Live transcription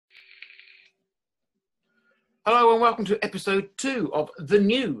Hello and welcome to episode 2 of the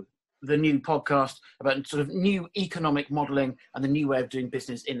new podcast about sort of new economic modelling and the new way of doing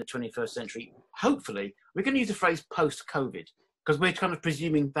business in the 21st century. Hopefully, we're going to use the phrase post-COVID because we're kind of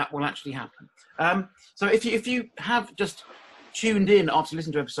presuming that will actually happen. So if you have just tuned in after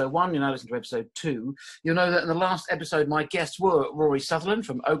listening to episode 1, you'll now listen to episode 2, you'll know that in the last episode my guests were Rory Sutherland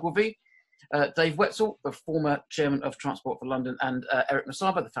from Ogilvy, Dave Wetzel, the former chairman of Transport for London, and Eric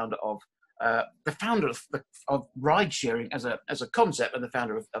Masaba, the founder of ride sharing as a concept and the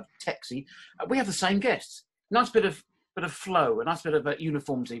founder of Taxi. We have the same guests. Nice bit of flow, a nice bit of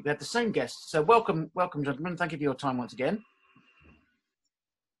uniformity. We have the same guests. So welcome, gentlemen. Thank you for your time once again.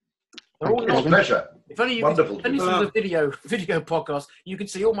 It's a pleasure. If only you Wonderful. could, only from the video podcast, you could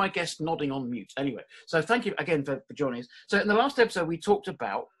see all my guests nodding on mute. Anyway, so thank you again for joining us. So in the last episode, we talked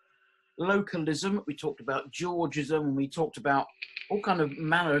about localism, we talked about Georgism, and we talked about all kind of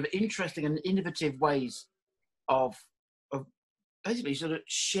manner of interesting and innovative ways of basically sort of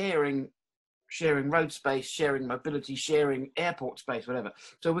sharing road space, sharing mobility, sharing airport space, whatever.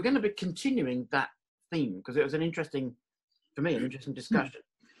 So we're going to be continuing that theme because it was an interesting discussion.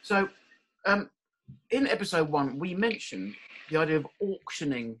 So in episode 1, we mentioned the idea of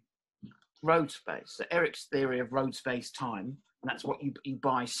auctioning road space. So Eric's theory of road space time, and that's what you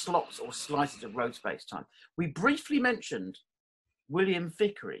buy slots or slices of road space time. We briefly mentioned William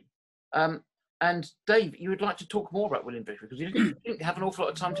Vickery. And Dave, you would like to talk more about William Vickery because you didn't have an awful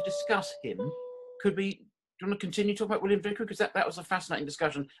lot of time to discuss him. Do you want to continue talking about William Vickery? Because that was a fascinating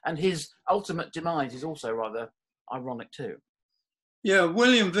discussion, and his ultimate demise is also rather ironic too. Yeah,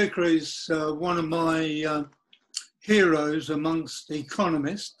 William Vickery is one of my heroes amongst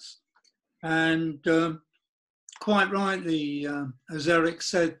economists, and quite rightly, as Eric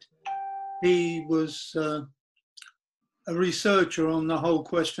said, he was a researcher on the whole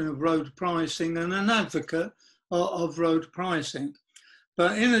question of road pricing and an advocate of road pricing.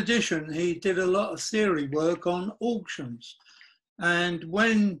 But in addition, he did a lot of theory work on auctions. And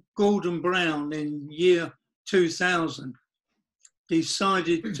when Gordon Brown in year 2000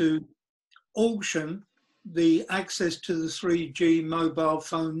 decided to auction the access to the 3G mobile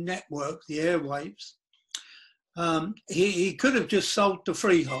phone network, the airwaves, he could have just sold the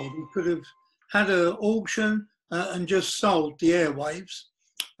freehold. He could have had an auction and just sold the airwaves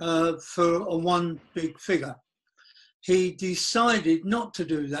for one big figure. He decided not to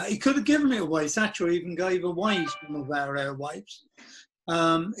do that. He could have given it away. Thatcher even gave away some of our airwaves.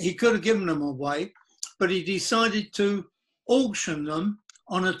 He could have given them away, but he decided to auction them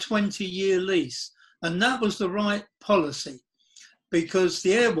on a 20-year lease. And that was the right policy because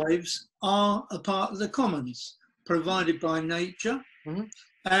the airwaves are a part of the commons provided by nature. Mm-hmm.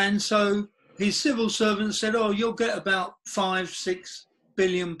 And so his civil servant said, oh, you'll get about 5-6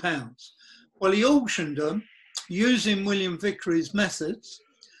 billion pounds. Well, he auctioned them using William Vickery's methods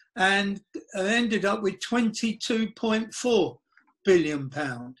and ended up with 22.4 billion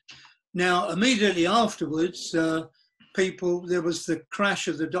pound. Now, immediately afterwards, there was the crash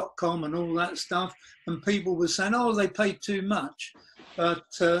of the dot-com and all that stuff, and people were saying, oh, they paid too much. But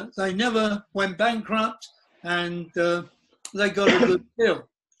they never went bankrupt, and they got a good deal.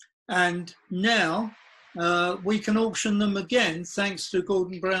 And now we can auction them again thanks to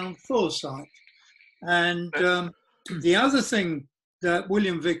Gordon Brown foresight. And the other thing that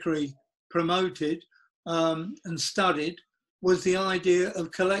William Vickery promoted and studied was the idea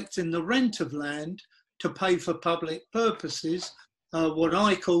of collecting the rent of land to pay for public purposes, what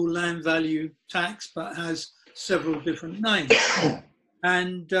I call land value tax, but has several different names.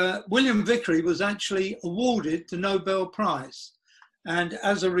 And William Vickery was actually awarded the Nobel Prize. And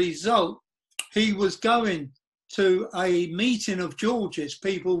as a result, he was going to a meeting of Georges,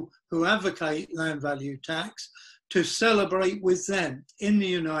 people who advocate land value tax, to celebrate with them in the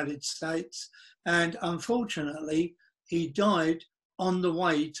United States. And unfortunately, he died on the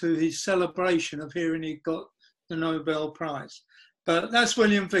way to his celebration of hearing he got the Nobel Prize. But that's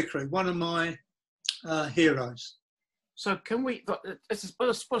William Vickery, one of my heroes. So can we, it's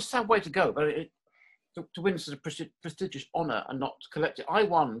a sad way to go, but to win such a prestigious honour and not collect it.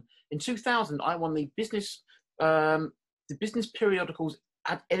 In 2000, I won the business periodicals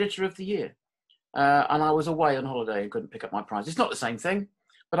editor of the year. And I was away on holiday and couldn't pick up my prize. It's not the same thing,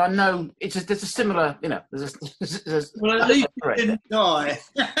 but I know there's a similar, well, at least you didn't die.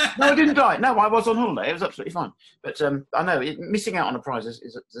 No, I didn't die. No, I was on holiday. It was absolutely fine. But I know missing out on a prize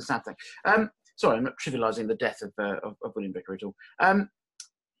is a sad thing. Sorry, I'm not trivialising the death of William Vickery at all.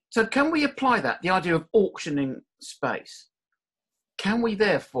 So can we apply that, the idea of auctioning space? Can we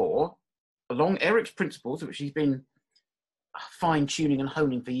therefore, along Eric's principles, which he's been fine-tuning and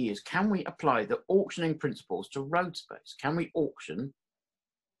honing for years. Can we apply the auctioning principles to road space? Can we auction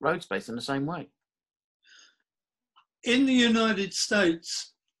road space in the same way? In the United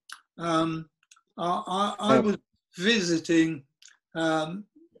States, I was visiting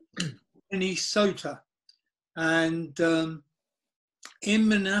Minnesota, and in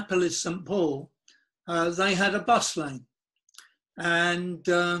Minneapolis, St. Paul, they had a bus lane, and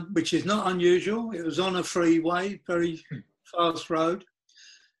which is not unusual. It was on a freeway, very fast road,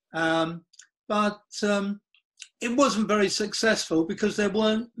 but it wasn't very successful because there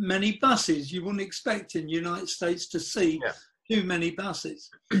weren't many buses. You wouldn't expect in the United States to see too many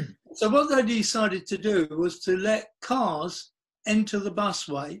buses. So what they decided to do was to let cars enter the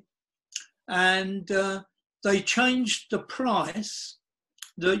busway, and they changed the price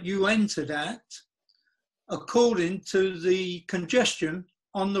that you entered at according to the congestion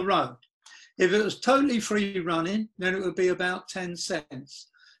on the road. If it was totally free running, then it would be about 10 cents.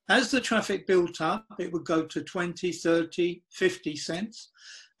 As the traffic built up, it would go to 20, 30, 50 cents.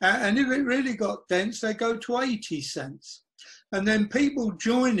 And if it really got dense, they go to 80 cents. And then people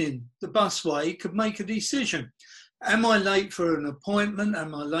joining the busway could make a decision. Am I late for an appointment?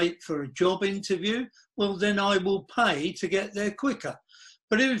 Am I late for a job interview? Well, then I will pay to get there quicker.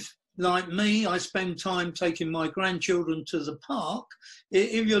 But if, like me, I spend time taking my grandchildren to the park,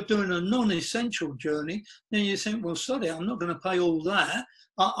 if you're doing a non-essential journey, then you think, well, sorry, I'm not going to pay all that.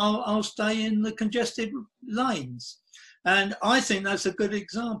 I'll stay in the congested lanes. And I think that's a good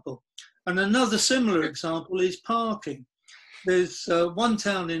example. And another similar example is parking. There's one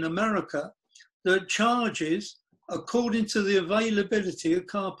town in America that charges according to the availability of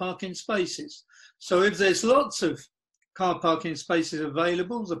car parking spaces. So if there's lots of car parking spaces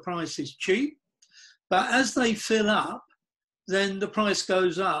available, the price is cheap. But as they fill up, then the price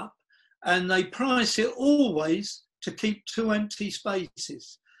goes up, and they price it always to keep 2 empty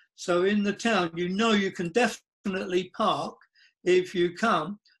spaces. So in the town, you know you can definitely park if you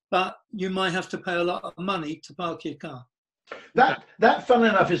come, but you might have to pay a lot of money to park your car. That, funnily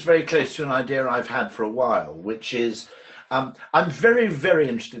enough, is very close to an idea I've had for a while, which is I'm very, very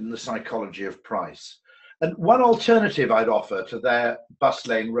interested in the psychology of price. And one alternative I'd offer to their bus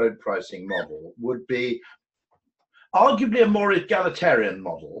lane road pricing model would be arguably a more egalitarian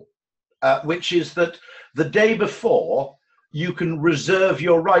model, which is that the day before you can reserve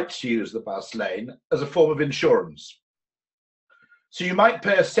your right to use the bus lane as a form of insurance. So you might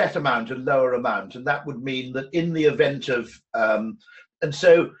pay a set amount, a lower amount, and that would mean that in the event of, and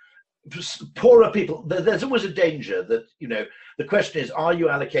so poorer people, there's always a danger that, you know, the question is, are you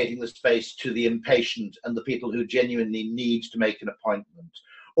allocating the space to the impatient and the people who genuinely need to make an appointment,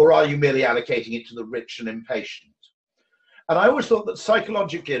 or are you merely allocating it to the rich and impatient? And I always thought that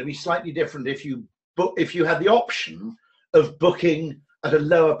psychologically it'd be slightly different if you had the option of booking at a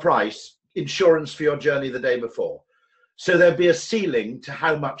lower price insurance for your journey the day before. So there'd be a ceiling to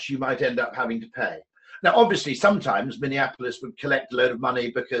how much you might end up having to pay. Now, obviously, sometimes Minneapolis would collect a load of money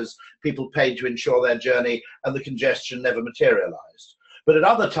because people paid to insure their journey and the congestion never materialized. But at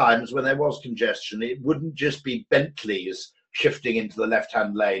other times when there was congestion, it wouldn't just be Bentleys shifting into the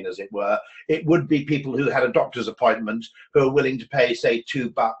left-hand lane, as it were. It would be people who had a doctor's appointment who are willing to pay, say,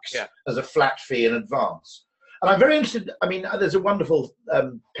 $2 as a flat fee in advance. And I'm very interested, I mean, there's a wonderful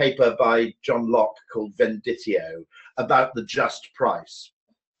paper by John Locke called Venditio about the just price.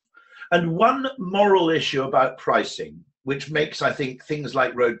 And one moral issue about pricing, which makes, I think, things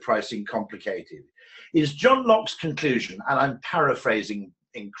like road pricing complicated, is John Locke's conclusion, and I'm paraphrasing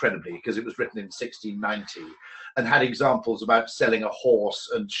incredibly because it was written in 1690 and had examples about selling a horse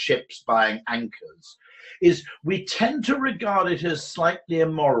and ships buying anchors, is we tend to regard it as slightly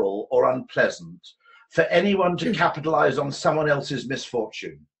immoral or unpleasant for anyone to capitalize on someone else's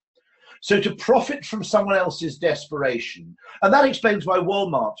misfortune. So to profit from someone else's desperation, and that explains why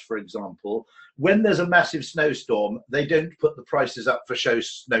Walmart, for example, when there's a massive snowstorm, they don't put the prices up for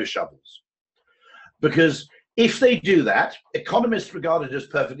snow shovels. Because if they do that, economists regard it as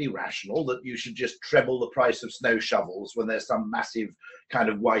perfectly rational that you should just treble the price of snow shovels when there's some massive kind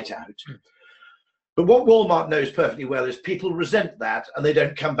of whiteout. But what Walmart knows perfectly well is people resent that and they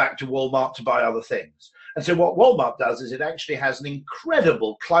don't come back to Walmart to buy other things. And so what Walmart does is it actually has an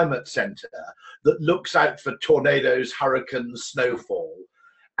incredible climate center that looks out for tornadoes, hurricanes, snowfall.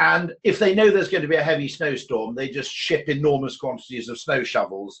 And if they know there's going to be a heavy snowstorm, they just ship enormous quantities of snow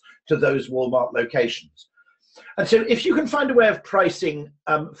shovels to those Walmart locations. And so if you can find a way of pricing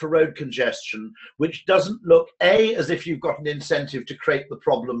for road congestion, which doesn't look, A, as if you've got an incentive to create the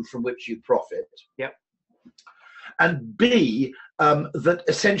problem from which you profit. Yep. And B, that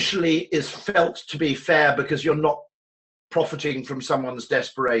essentially is felt to be fair because you're not profiting from someone's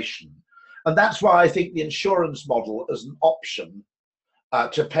desperation. And that's why I think the insurance model as an option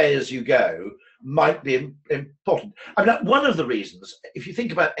to pay as you go might be important. I mean, one of the reasons, if you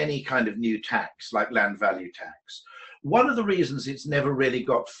think about any kind of new tax like land value tax, one of the reasons it's never really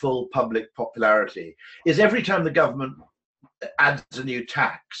got full public popularity is every time the government adds a new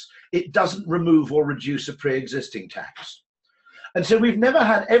tax, it doesn't remove or reduce a pre-existing tax. And so we've never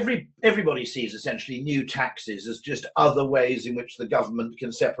had, everybody sees essentially new taxes as just other ways in which the government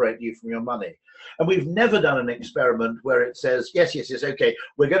can separate you from your money. And we've never done an experiment where it says, yes, okay,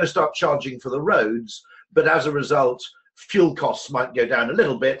 we're going to start charging for the roads, but as a result, fuel costs might go down a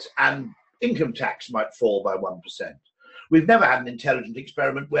little bit and income tax might fall by 1%. We've never had an intelligent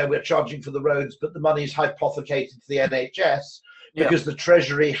experiment where we're charging for the roads, but the money's hypothecated to the NHS because the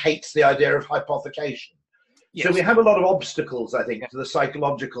Treasury hates the idea of hypothecation. Yes. So we have a lot of obstacles, I think, to the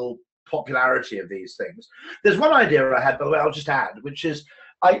psychological popularity of these things. There's one idea I had, by the way, I'll just add, which is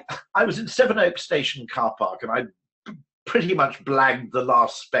I was in Sevenoaks Station car park and I pretty much blagged the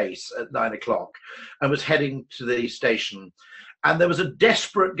last space at 9 o'clock and was heading to the station. And there was a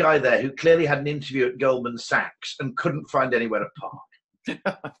desperate guy there who clearly had an interview at Goldman Sachs and couldn't find anywhere to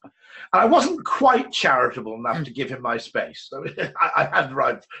park. I wasn't quite charitable enough to give him my space. So I had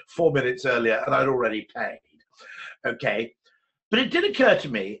arrived 4 minutes earlier and I'd already paid. Okay. But it did occur to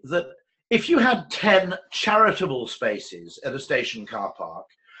me that if you had 10 charitable spaces at a station car park,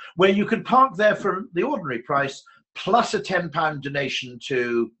 where you could park there for the ordinary price, plus a £10 donation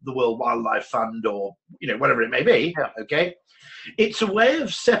to the World Wildlife Fund or, whatever it may be, okay? It's a way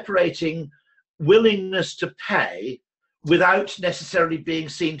of separating willingness to pay without necessarily being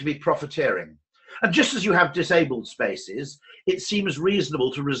seen to be profiteering. And just as you have disabled spaces, it seems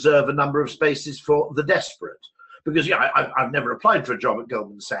reasonable to reserve a number of spaces for the desperate. Because I've never applied for a job at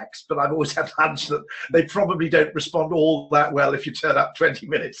Goldman Sachs, but I've always had the hunch that they probably don't respond all that well if you turn up 20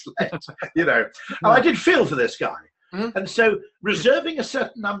 minutes late, And I did feel for this guy. Mm-hmm. And so reserving a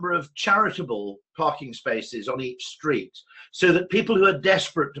certain number of charitable parking spaces on each street so that people who are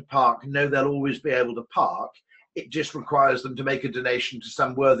desperate to park know they'll always be able to park, it just requires them to make a donation to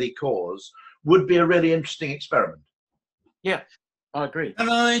some worthy cause, would be a really interesting experiment. Yeah, I agree.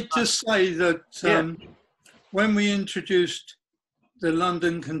 And I just say that when we introduced the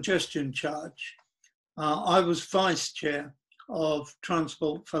London congestion charge, I was vice chair of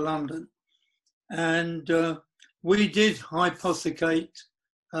Transport for London, and we did hypothecate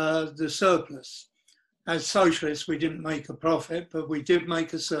the surplus. As socialists, we didn't make a profit, but we did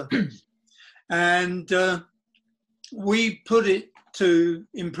make a surplus. And we put it to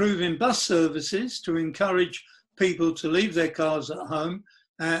improving bus services to encourage people to leave their cars at home.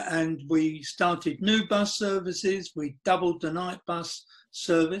 And we started new bus services. We doubled the night bus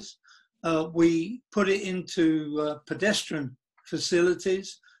service. We put it into pedestrian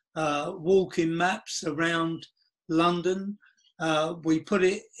facilities, walking maps around London. We put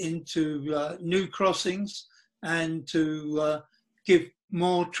it into new crossings and to give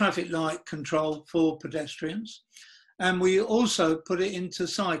more traffic light control for pedestrians. And we also put it into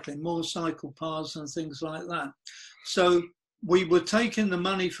cycling, more cycle paths and things like that. So we were taking the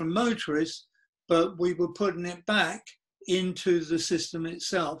money from motorists, but we were putting it back into the system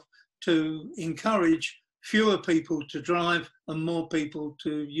itself to encourage fewer people to drive and more people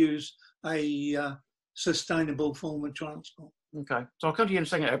to use a sustainable form of transport. Okay, so I'll come to you in a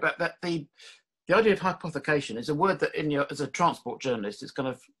second about that. The idea of hypothecation is a word that, as a transport journalist, it's kind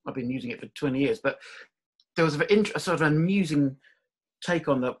of, I've been using it for 20 years, but there was a sort of amusing take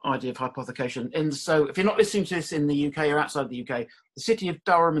on the idea of hypothecation. And so if you're not listening to this in the UK or outside the UK, the city of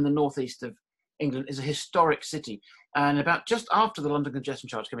Durham in the northeast of England is a historic city. And about just after the London congestion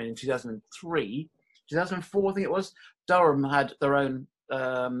charge came in 2003, 2004 I think it was, Durham had their own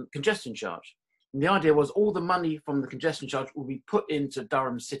congestion charge. And the idea was all the money from the congestion charge will be put into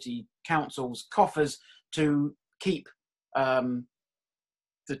Durham City Council's coffers to keep the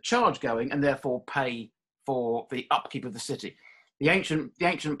charge going and therefore pay for the upkeep of the city. The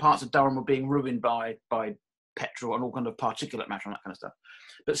ancient parts of Durham were being ruined by petrol and all kind of particulate matter and that kind of stuff.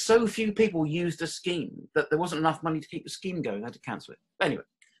 But so few people used the scheme that there wasn't enough money to keep the scheme going. They had to cancel it. Anyway,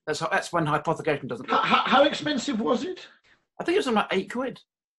 that's when hypothecation doesn't work. How expensive was it? I think it was something like £8.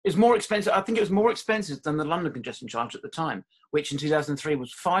 It's more expensive. I think it was more expensive than the London congestion charge at the time, which in 2003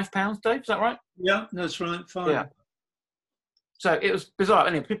 was £5, Dave, is that right? Yeah, that's right, £5. Yeah. So it was bizarre.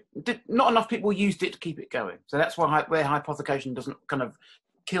 Anyway, not enough people used it to keep it going. So that's why where hypothecation doesn't kind of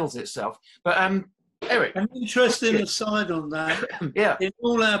kills itself. But Eric, an interesting aside on that. Yeah. In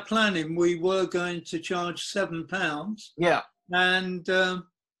all our planning, we were going to charge £7. Yeah. And the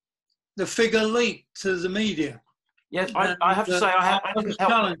figure leaked to the media. Yes, And I have to say I I was didn't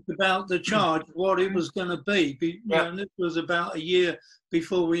help. challenged about the charge, what it was going to be. And this was about a year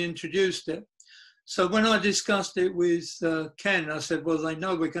before we introduced it. So when I discussed it with Ken, I said, well, they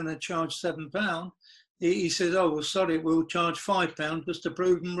know we're going to charge £7. He said, oh, well, sorry, we'll charge £5 just to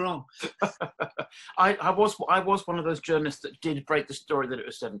prove them wrong. I was one of those journalists that did break the story that it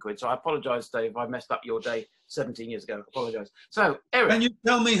was £7. So I apologise, Dave. I messed up your day 17 years ago. I apologise. So, Eric. Can you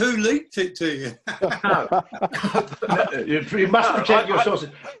tell me who leaked it to you? No. You must protect your sources.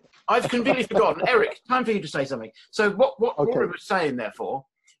 I've completely forgotten. Eric, time for you to say something. So what Rory was saying, therefore,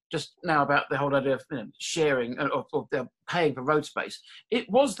 just now about the whole idea of sharing or paying for road space, it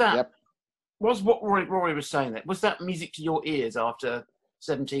was that. Yep. Was what Rory was saying that, was that music to your ears after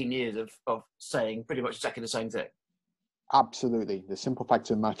 17 years of saying pretty much exactly the same thing? Absolutely. The simple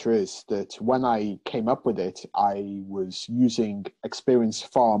fact of the matter is that when I came up with it, I was using experience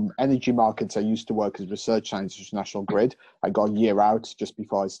from energy markets. I used to work as research scientist at National Grid. I got a year out just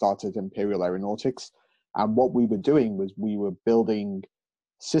before I started Imperial Aeronautics. And what we were doing was we were building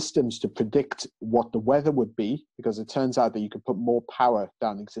systems to predict what the weather would be, because it turns out that you can put more power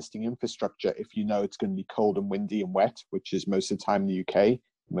down existing infrastructure if you know it's going to be cold and windy and wet, which is most of the time in the UK,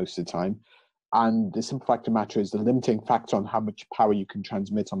 most of the time. And the simple fact of the matter is the limiting factor on how much power you can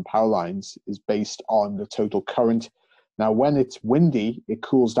transmit on power lines is based on the total current. Now, when it's windy, it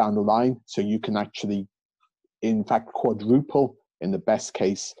cools down the line, so you can actually, in fact, quadruple, in the best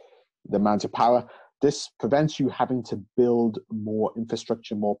case, the amount of power. This prevents you having to build more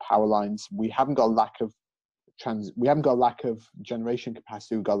infrastructure, more power lines. We haven't got a lack of generation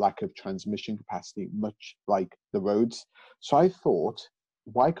capacity. We've got a lack of transmission capacity, much like the roads. So I thought,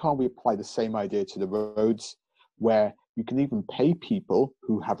 why can't we apply the same idea to the roads, where you can even pay people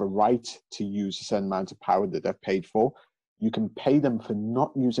who have a right to use a certain amount of power that they're paid for. You can pay them for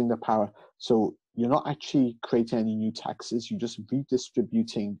not using the power. So you're not actually creating any new taxes. You're just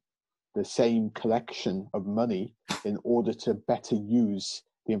redistributing the same collection of money in order to better use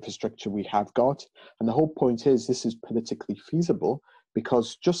the infrastructure we have got. And the whole point is this is politically feasible,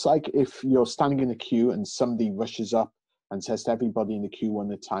 because just like if you're standing in a queue and somebody rushes up and says to everybody in the queue one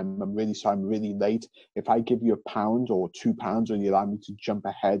at a time, I'm really sorry, I'm really late. If I give you £1 or £2, will you allow me to jump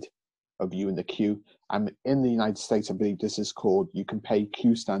ahead of you in the queue? And in the United States, I believe this is called, you can pay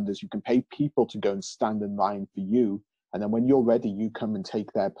queue standers. You can pay people to go and stand in line for you. And then when you're ready, you come and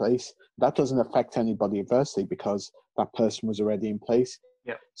take their place. That doesn't affect anybody adversely because that person was already in place.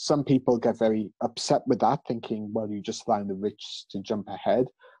 Yeah. Some people get very upset with that, thinking, well, you're just allowing the rich to jump ahead.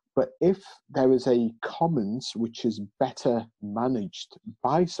 But if there is a commons which is better managed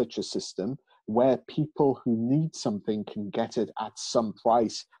by such a system, where people who need something can get it at some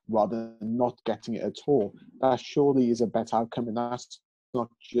price rather than not getting it at all, that surely is a better outcome. And that's not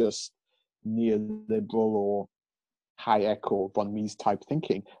just neoliberal or Hayek or von Mises type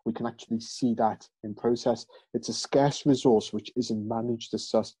thinking. We can actually see that in process. It's a scarce resource which isn't managed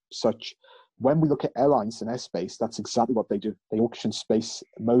as such. When we look at airlines and airspace, that's exactly what they do. They auction space.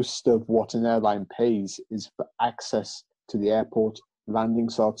 Most of what an airline pays is for access to the airport, landing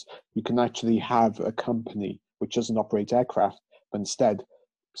slots. You can actually have a company which doesn't operate aircraft, but instead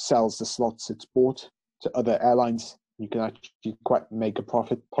sells the slots it's bought to other airlines. You can actually quite make a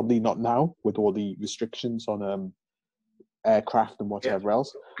profit, probably not now with all the restrictions on aircraft and whatever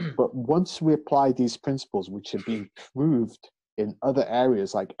else. But once we apply these principles, which have been proved in other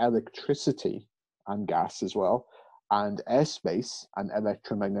areas like electricity and gas as well, and airspace and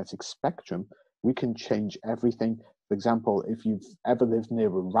electromagnetic spectrum, we can change everything. For example, if you've ever lived near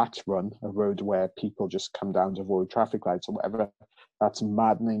a rat run, a road where people just come down to avoid traffic lights or whatever, that's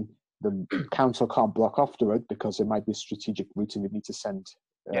maddening. The council can't block off the road because it might be a strategic route and you need to send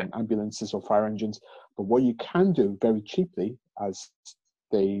ambulances or fire engines. But what you can do very cheaply, as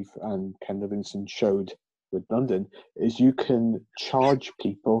Dave and Ken Livingston showed with London, is you can charge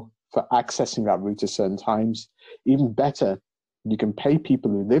people for accessing that route at certain times. Even better, you can pay people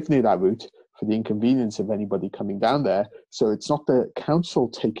who live near that route for the inconvenience of anybody coming down there. So it's not the council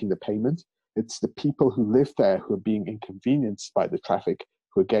taking the payment, it's the people who live there who are being inconvenienced by the traffic,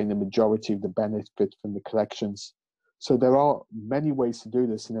 who are getting the majority of the benefit from the collections. So there are many ways to do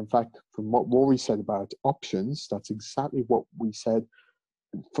this. And in fact, from what Rory said about options, that's exactly what we said.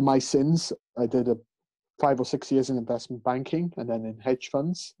 For my sins, I did 5 or 6 years in investment banking and then in hedge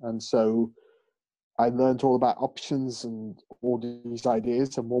funds. And so I learned all about options and all these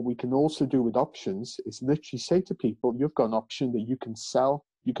ideas. And what we can also do with options is literally say to people, you've got an option that you can sell.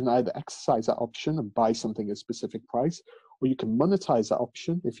 You can either exercise that option and buy something at a specific price, or you can monetize that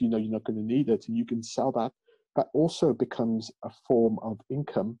option if you know you're not going to need it and you can sell that. That also becomes a form of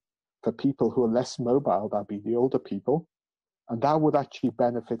income for people who are less mobile, that'd be the older people, and that would actually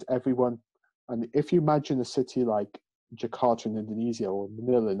benefit everyone. And if you imagine a city like Jakarta in Indonesia or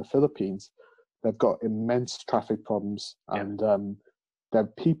Manila in the Philippines, they've got immense traffic problems, and there are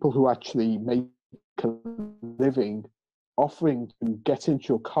people who actually make a living offering to get into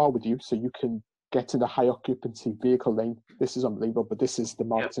your car with you so you can get in the high occupancy vehicle lane. This is unbelievable, but this is the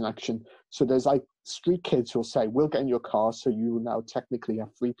marketing action. So there's like street kids who will say, we'll get in your car, so you now technically have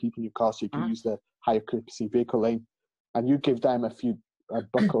 3 people in your car, so you can use the high occupancy vehicle lane, and you give them a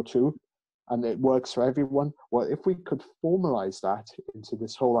buck or two, and it works for everyone. Well, if we could formalize that into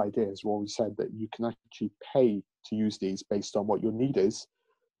this whole idea, as what we said, that you can actually pay to use these based on what your need is,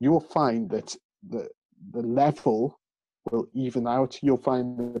 you will find that the level will even out. You'll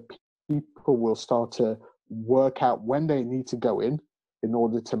find that people will start to work out when they need to go in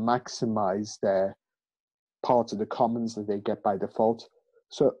order to maximize their part of the commons that they get by default.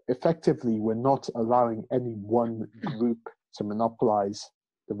 So effectively, we're not allowing any one group to monopolize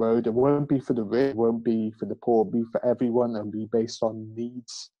the road. It won't be for the rich, it won't be for the poor, it'll be for everyone, and be based on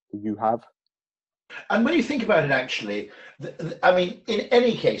needs that you have. And when you think about it, actually, I mean, in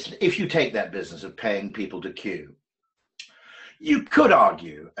any case, if you take that business of paying people to queue, you could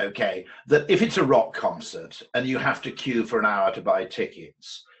argue, okay, that if it's a rock concert and you have to queue for an hour to buy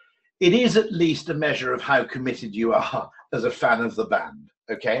tickets, it is at least a measure of how committed you are as a fan of the band,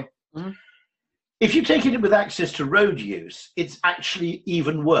 okay? Mm-hmm. If you take it with access to road use, it's actually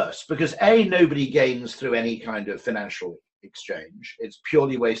even worse because A, nobody gains through any kind of financial exchange. It's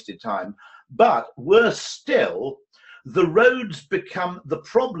purely wasted time. But worse still, the roads become, the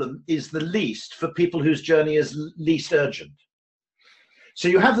problem is the least for people whose journey is least urgent. So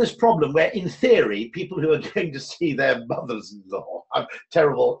you have this problem where, in theory, people who are going to see their mothers-in-law,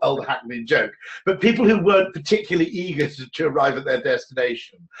 terrible old hackneyed joke, but people who weren't particularly eager to arrive at their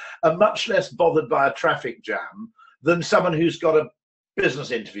destination are much less bothered by a traffic jam than someone who's got a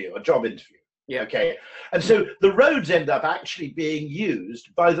business interview, a job interview. Yeah. Okay. And so the roads end up actually being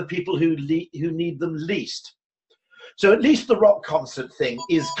used by the people who need them least. So at least the rock concert thing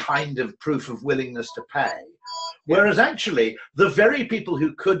is kind of proof of willingness to pay. Whereas actually, the very people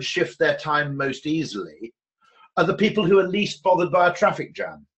who could shift their time most easily are the people who are least bothered by a traffic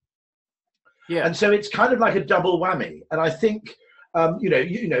jam. Yeah. And so it's kind of like a double whammy. And I think,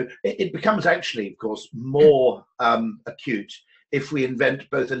 it becomes actually, of course, more acute if we invent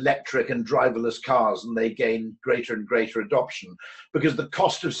both electric and driverless cars and they gain greater and greater adoption, because the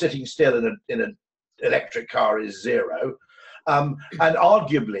cost of sitting still in an electric car is zero. And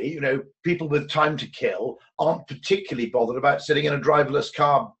arguably, people with time to kill aren't particularly bothered about sitting in a driverless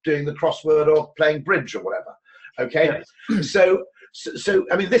car doing the crossword or playing bridge or whatever. Okay. Yes. So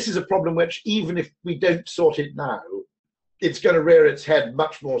I mean, this is a problem which, even if we don't sort it now, it's going to rear its head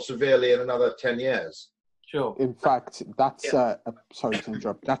much more severely in another 10 years. Sure. In fact, that's sorry to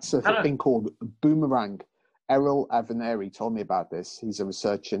interrupt. That's a thing called boomerang. Errol Aveneri told me about this. He's a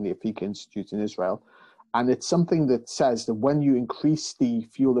researcher in the Afika Institute in Israel. And it's something that says that when you increase the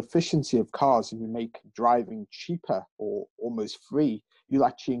fuel efficiency of cars and you make driving cheaper or almost free, you'll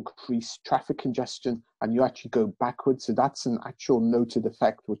actually increase traffic congestion and you actually go backwards. So that's an actual noted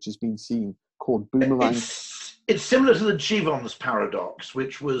effect which has been seen, called boomerang. It's similar to the Jevons paradox,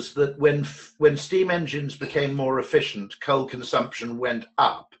 which was that when steam engines became more efficient, coal consumption went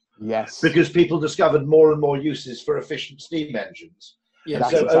up. Yes. Because people discovered more and more uses for efficient steam engines. Yeah,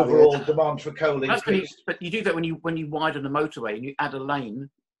 so exactly overall demand for coal increased. But you do that when you widen a motorway and you add a lane,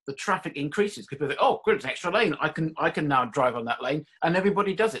 the traffic increases because people think, oh, good, it's an extra lane. I can now drive on that lane, and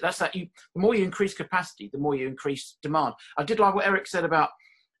everybody does it. That's that. The more you increase capacity, the more you increase demand. I did like what Eric said about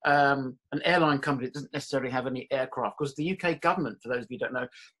an airline company that doesn't necessarily have any aircraft, because the UK government, for those of you who don't know,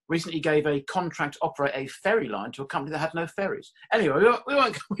 recently gave a contract to operate a ferry line to a company that had no ferries. Anyway, we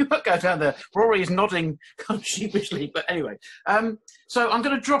won't go down there. Rory is nodding kind of sheepishly, but anyway. So I'm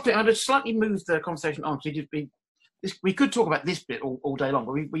going to drop it. I'm going to slightly move the conversation on, because we could talk about this bit all day long,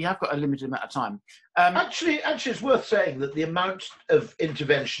 but we have got a limited amount of time. Actually, it's worth saying that the amount of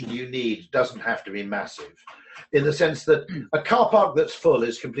intervention you need doesn't have to be massive, in the sense that a car park that's full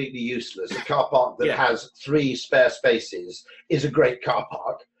is completely useless. A car park that has 3 spare spaces is a great car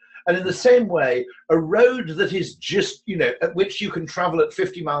park. And in the same way, a road that is just, at which you can travel at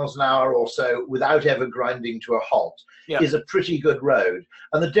 50 miles an hour or so without ever grinding to a halt is a pretty good road.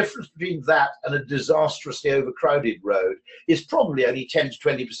 And the difference between that and a disastrously overcrowded road is probably only 10 to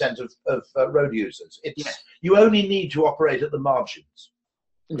 20% of road users. You only need to operate at the margins.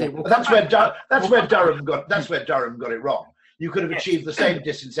 Okay. That's where Durham got it wrong. You could have achieved the same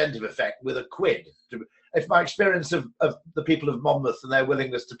disincentive effect with a quid. if my experience of the people of Monmouth and their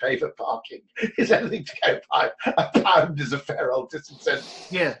willingness to pay for parking is anything to go by, £1 is a fair old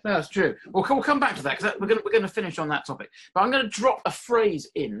disincentive. Yeah, no, that's true. We'll come back to that because we're going to finish on that topic. But I'm going to drop a phrase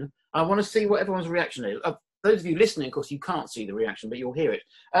in. I want to see what everyone's reaction is. Those of you listening, of course, you can't see the reaction, but you'll hear it.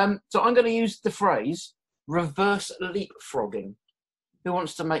 So I'm going to use the phrase reverse leapfrogging. Who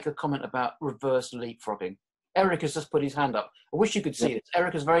wants to make a comment about reverse leapfrogging? Eric has just put his hand up. I wish you could see this.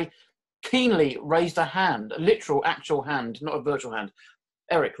 Eric has very keenly raised a hand, a literal, actual hand, not a virtual hand.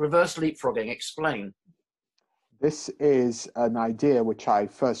 Eric, reverse leapfrogging, explain. This is an idea which I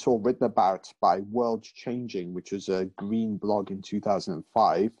first saw written about by World Changing, which was a green blog in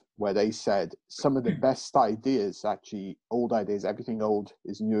 2005, where they said some of the best ideas, actually old ideas, everything old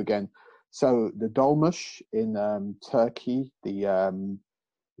is new again. So the dolmuş in Turkey, the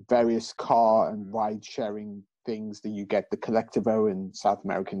various car and ride sharing things that you get, the collectivo in South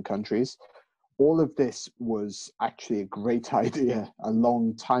American countries, all of this was actually a great idea a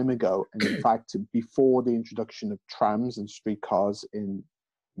long time ago. And in fact, before the introduction of trams and streetcars in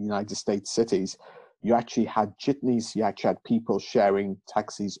United States cities, you actually had jitneys, you actually had people sharing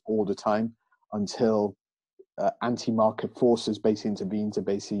taxis all the time until anti-market forces basically intervened to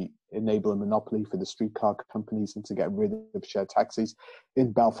basically enable a monopoly for the streetcar companies and to get rid of shared taxis.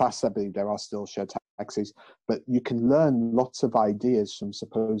 In Belfast, I believe there are still shared taxis, but you can learn lots of ideas from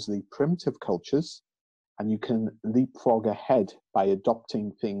supposedly primitive cultures, and you can leapfrog ahead by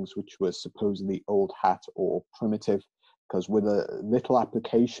adopting things which were supposedly old hat or primitive, because with a little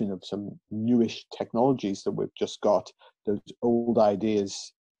application of some newish technologies that we've just got, those old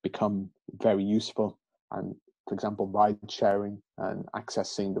ideas become very useful. And for example, ride sharing and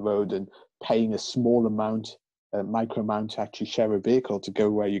accessing the road and paying a small amount, a micro amount to actually share a vehicle to go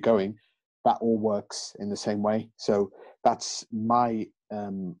where you're going, that all works in the same way. So that's my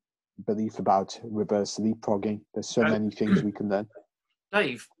belief about reverse leapfrogging. There's so many things we can learn.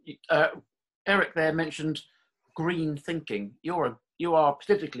 Dave, Eric there mentioned green thinking. You are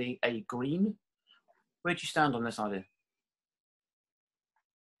politically a green. Where do you stand on this idea?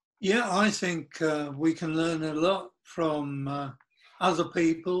 Yeah, I think we can learn a lot from other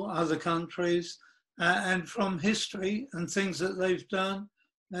people, other countries, and from history and things that they've done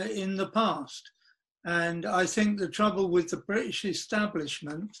in the past. And I think the trouble with the British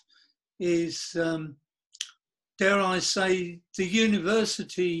establishment is, dare I say, the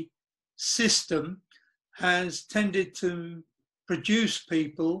university system has tended to produce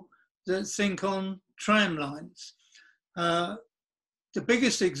people that think on tram lines. The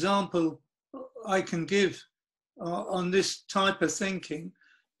biggest example I can give on this type of thinking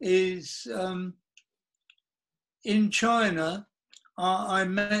is in China. I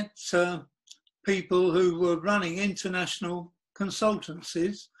met people who were running international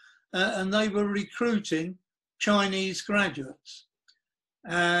consultancies and they were recruiting Chinese graduates.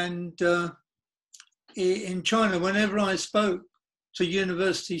 And in China, whenever I spoke to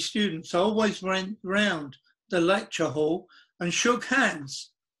university students, I always went round the lecture hall and shook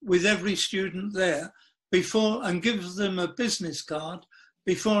hands with every student there before, and give them a business card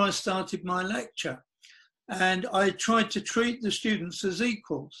before I started my lecture. And I tried to treat the students as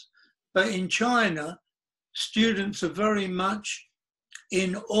equals. But in China, students are very much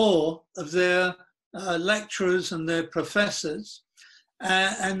in awe of their lecturers and their professors,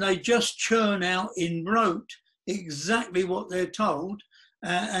 and they just churn out in rote exactly what they're told.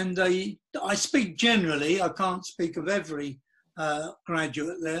 And I speak generally, I can't speak of every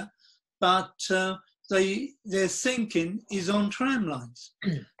graduate there, but their thinking is on tram lines.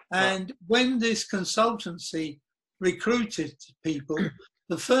 And when this consultancy recruited people,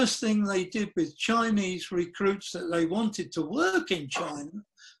 the first thing they did with Chinese recruits that they wanted to work in China,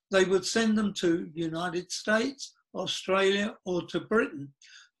 they would send them to United States, Australia, or to Britain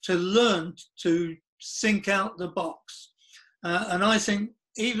to learn to think out the box. And I think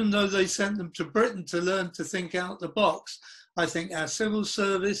even though they sent them to Britain to learn to think out the box, I think our civil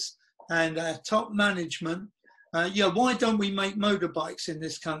service and our top management, why don't we make motorbikes in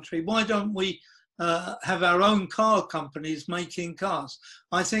this country? Why don't we have our own car companies making cars?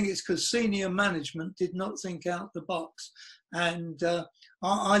 I think it's because senior management did not think out the box. And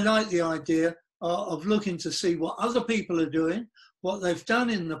I like the idea of looking to see what other people are doing, what they've done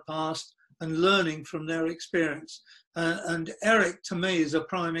in the past, and learning from their experience. And Eric, to me, is a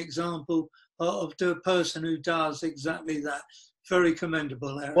prime example of the person who does exactly that. Very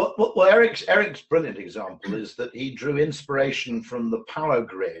commendable, Eric. Well, Eric's brilliant example is that he drew inspiration from the power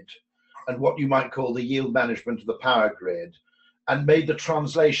grid and what you might call the yield management of the power grid, and made the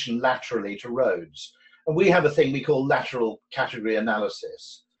translation laterally to roads. And we have a thing we call lateral category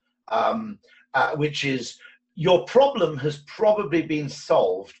analysis. which is your problem has probably been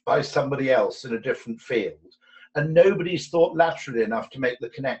solved by somebody else in a different field, and nobody's thought laterally enough to make the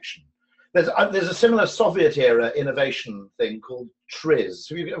connection. There's a similar Soviet era innovation thing called TRIZ.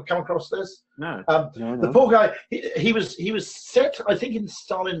 Have you ever come across this? No. No. The poor guy, he was set, I think in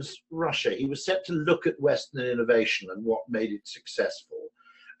Stalin's Russia, he was set to look at Western innovation and what made it successful.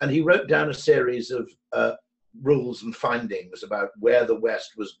 And he wrote down a series of rules and findings about where the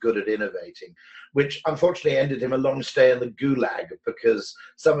West was good at innovating, which unfortunately ended him a long stay in the gulag because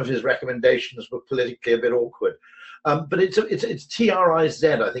some of his recommendations were politically a bit awkward. But it's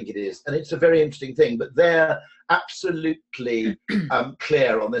TRIZ, I think it is, and it's a very interesting thing. But they're absolutely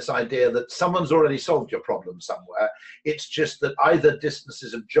clear on this idea that someone's already solved your problem somewhere. It's just that either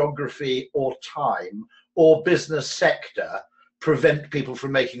distances of geography or time or business sector prevent people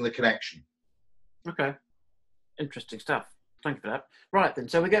from making the connection. Okay, interesting stuff. Thank you for that. Right then,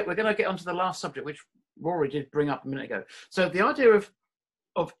 so we're going to get onto the last subject, which Rory did bring up a minute ago. So the idea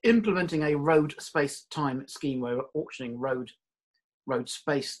of implementing a road space time scheme where we're auctioning road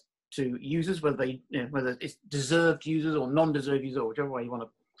space to users, whether they, whether it's deserved users or non-deserved users, or whichever way you want to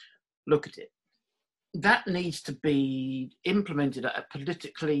look at it, that needs to be implemented at a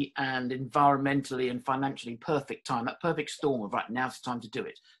politically and environmentally and financially perfect time, that perfect storm of right, now's the time to do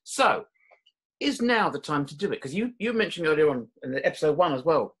it. So is now the time to do it? Because you mentioned earlier on in the episode 1 as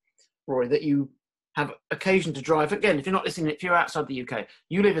well, Rory, that you have occasion to drive. Again, if you're not listening, if you're outside the UK,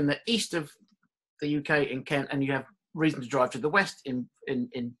 you live in the east of the UK in Kent, and you have reason to drive to the west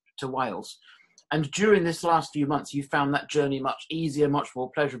to Wales. And during this last few months, you found that journey much easier, much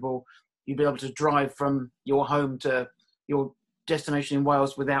more pleasurable. You'd be able to drive from your home to your destination in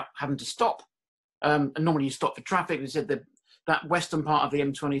Wales without having to stop. And normally you stop for traffic. We said that western part of the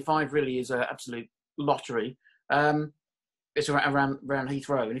M25 really is an absolute lottery. It's around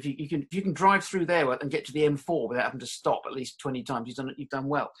Heathrow, and if you can drive through there and get to the M4 without having to stop at least 20 times, you've done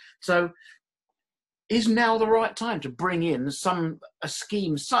well. So, is now the right time to bring in a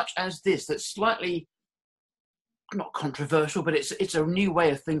scheme such as this that's slightly not controversial, but it's a new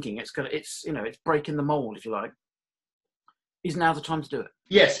way of thinking. It's breaking the mold, if you like. Is now the time to do it?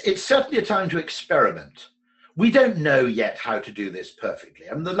 Yes, it's certainly a time to experiment. We don't know yet how to do this perfectly.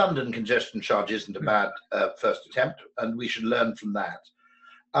 I mean, the London congestion charge isn't a bad first attempt, and we should learn from that.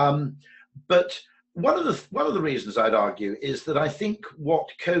 But one of the reasons I'd argue is that I think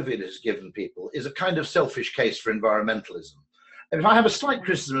what COVID has given people is a kind of selfish case for environmentalism. And if I have a slight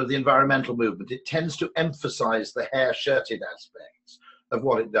criticism of the environmental movement, it tends to emphasize the hair-shirted aspects of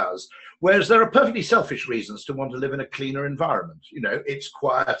what it does, whereas there are perfectly selfish reasons to want to live in a cleaner environment. It's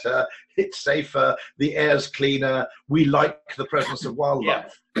quieter, it's safer, the air's cleaner, we like the presence of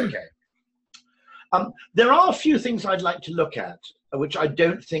wildlife. Yeah. Okay. There are a few things I'd like to look at which I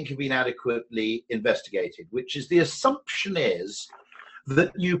don't think have been adequately investigated, which is the assumption is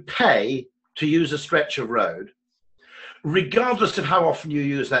that you pay to use a stretch of road regardless of how often you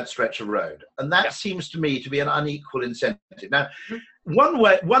use that stretch of road. And that seems to me to be an unequal incentive. Now,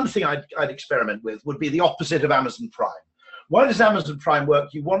 one thing I'd experiment with would be the opposite of Amazon Prime. Why does Amazon Prime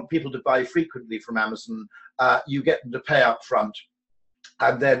work? You want people to buy frequently from Amazon, you get them to pay up front,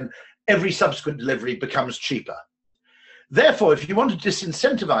 and then every subsequent delivery becomes cheaper. Therefore, if you want to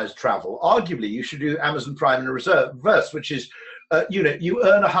disincentivize travel, arguably you should do Amazon Prime in a reverse, which is, you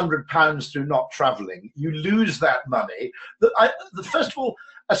earn £100 through not traveling, you lose that money. First of all,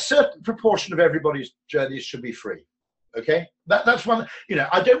 a certain proportion of everybody's journeys should be free. Okay, that's one.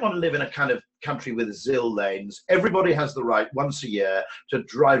 I don't want to live in a kind of country with ZIL lanes. Everybody has the right once a year to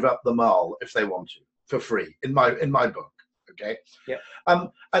drive up the Mall if they want to for free. In my book. Okay. Yeah.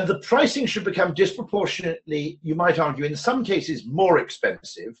 And the pricing should become disproportionately, you might argue, in some cases more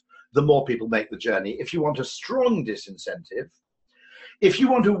expensive the more people make the journey. If you want a strong disincentive, if you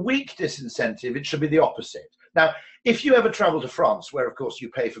want a weak disincentive, it should be the opposite. Now, if you ever travel to France, where of course you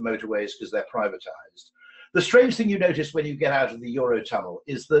pay for motorways because they're privatized, the strange thing you notice when you get out of the Eurotunnel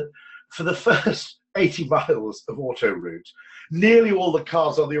is that for the first 80 miles of autoroute, nearly all the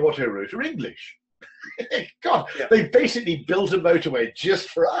cars on the autoroute are English. God, yeah. They basically built a motorway just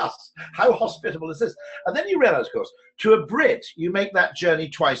for us. How hospitable is this? And then you realize, of course, to a Brit, you make that journey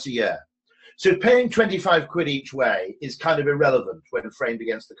twice a year. So paying 25 quid each way is kind of irrelevant when framed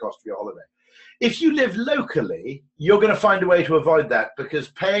against the cost of your holiday. If you live locally, you're going to find a way to avoid that, because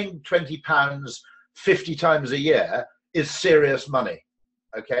paying £20 50 times a year is serious money.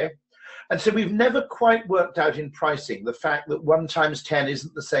 Okay? And so we've never quite worked out in pricing the fact that 1 times 10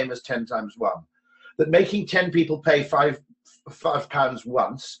 isn't the same as 10 times 1. That making 10 people pay £5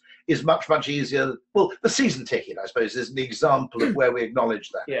 once is much, much easier. Well, the season ticket, I suppose, is an example of where we acknowledge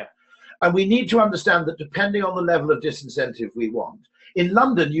that. Yeah. And we need to understand that depending on the level of disincentive we want, in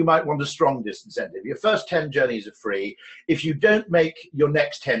London, you might want a strong disincentive. Your first 10 journeys are free. If you don't make your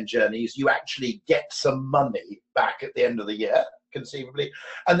next 10 journeys, you actually get some money back at the end of the year, conceivably.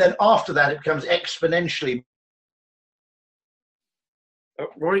 And then after that, it becomes exponentially.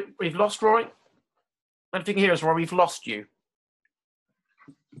 Rory, we've lost Rory. I don't think you hear us, Rory. We've lost you.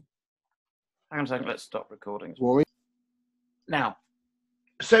 Hang on a second. Let's stop recording. Rory? Now.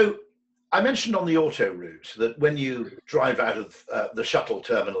 So I mentioned on the auto route that when you drive out of the shuttle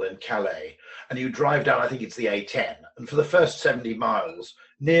terminal in Calais and you drive down, I think it's the A10, and for the first 70 miles,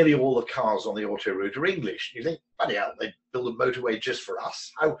 nearly all the cars on the auto route are English. You think, bloody hell, they build a motorway just for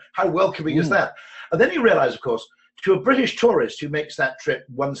us. How welcoming is that? And then you realize, of course, to a British tourist who makes that trip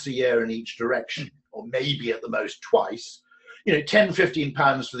once a year in each direction, or maybe at the most twice, you know, 10, 15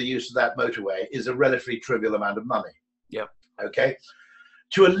 pounds for the use of that motorway is a relatively trivial amount of money. Yeah. Okay.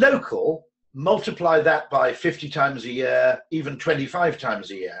 To a local, multiply that by 50 times a year, even 25 times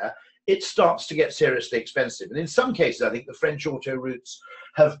a year, it starts to get seriously expensive. And in some cases, I think the French auto routes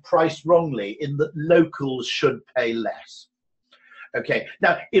have priced wrongly in that locals should pay less. Okay,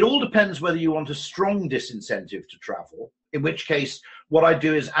 now it all depends whether you want a strong disincentive to travel, in which case what I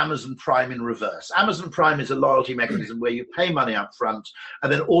do is Amazon Prime in reverse. Amazon Prime is a loyalty mechanism where you pay money up front and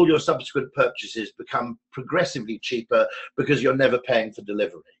then all your subsequent purchases become progressively cheaper because you're never paying for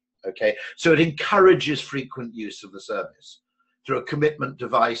delivery. Okay, so it encourages frequent use of the service through a commitment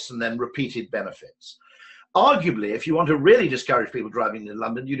device and then repeated benefits. Arguably, if you want to really discourage people driving in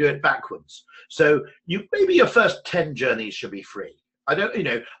London, you do it backwards. So maybe your first 10 journeys should be free. I don't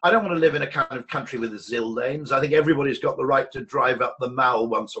want to live in a kind of country with ZIL lanes. I think everybody's got the right to drive up the Mall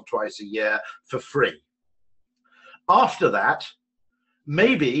once or twice a year for free. After that,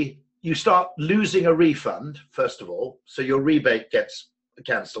 maybe you start losing a refund, first of all, so your rebate gets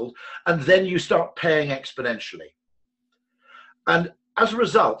cancelled, and then you start paying exponentially. And as a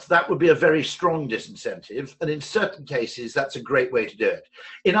result, that would be a very strong disincentive, and in certain cases, that's a great way to do it.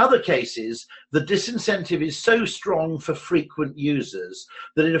 In other cases, the disincentive is so strong for frequent users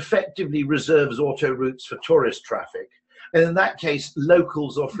that it effectively reserves auto routes for tourist traffic. And in that case,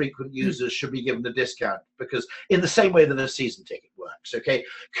 locals or frequent users should be given a discount, because in the same way that a season ticket works, okay?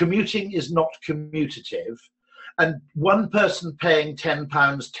 Commuting is not commutative, and one person paying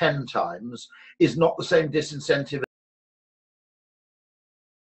 £10 10 times is not the same disincentive.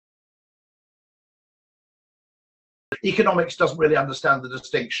 Economics doesn't really understand the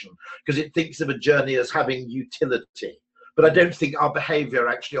distinction because it thinks of a journey as having utility. But I don't think our behaviour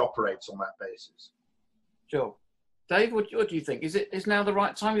actually operates on that basis. Sure. Dave, what do you think? Is now the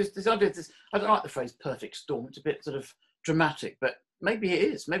right time? Is this idea, I don't like the phrase perfect storm. It's a bit sort of dramatic, but maybe it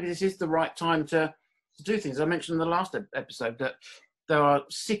is. Maybe this is the right time to do things. I mentioned in the last episode that there are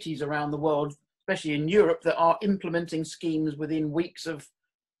cities around the world, especially in Europe, that are implementing schemes within weeks of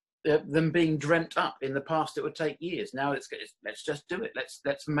them being dreamt up. In the past it would take years. Now let's just do it.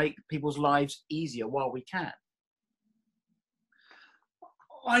 Let's make people's lives easier while we can.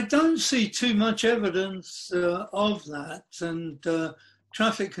 I don't see too much evidence of that, and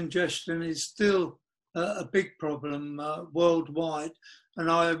traffic congestion is still a big problem worldwide.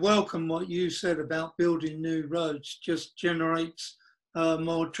 And I welcome what you said about building new roads just generates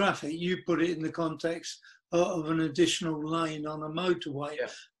more traffic. You put it in the context of an additional lane on a motorway. Yeah.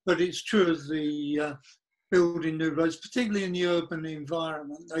 But it's true of the building new roads, particularly in the urban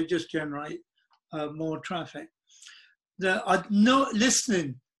environment, they just generate more traffic. I'm not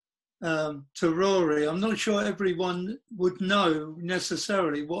listening to Rory. I'm not sure everyone would know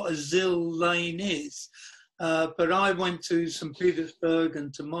necessarily what a ZIL lane is, but I went to St. Petersburg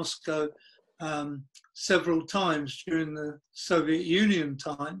and to Moscow several times during the Soviet Union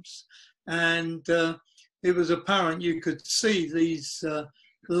times, and it was apparent you could see these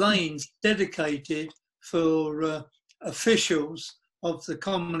lanes dedicated for officials of the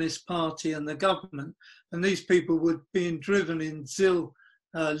Communist Party and the government, and these people were being driven in ZIL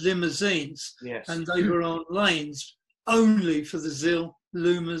limousines. Yes. And they were on lanes only for the ZIL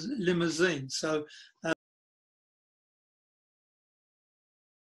limousine. So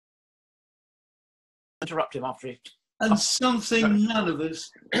interrupt him after he... And something none of us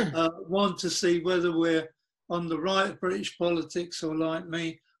want to see, whether we're on the right of British politics or, like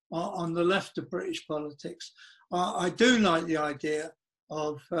me, on the left of British politics. I do like the idea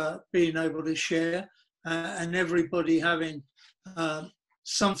of being able to share and everybody having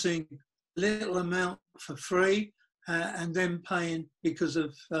something, little amount for free, and then paying because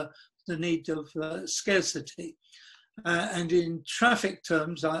of the need of scarcity. And in traffic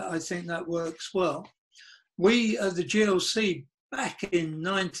terms, I think that works well. We at the GLC back in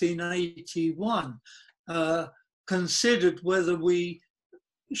 1981 considered whether we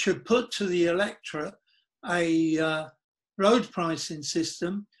should put to the electorate a road pricing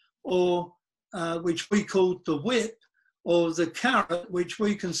system, or which we called the whip, or the carrot, which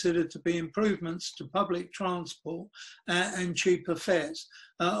we considered to be improvements to public transport and cheaper fares.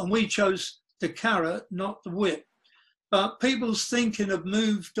 And we chose the carrot, not the whip. But people's thinking have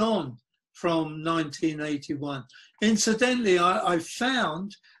moved on from 1981. Incidentally, I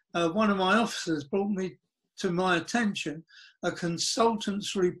found one of my officers brought me to my attention a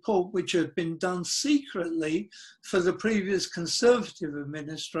consultant's report which had been done secretly for the previous Conservative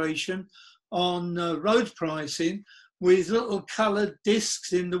administration on road pricing, with little coloured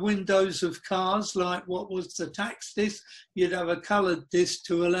discs in the windows of cars, like what was the tax disc. You'd have a coloured disc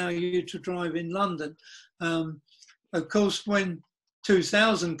to allow you to drive in London. Of course, when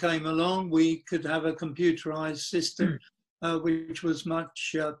 2000 came along, we could have a computerised system, which was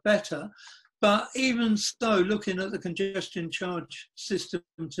much better. But even so, looking at the congestion charge system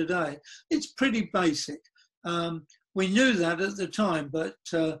today, it's pretty basic. We knew that at the time, but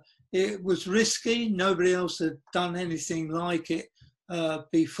it was risky. Nobody else had done anything like it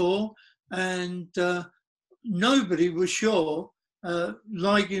before. And nobody was sure,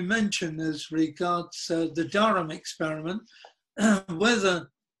 like you mentioned as regards the Durham experiment, whether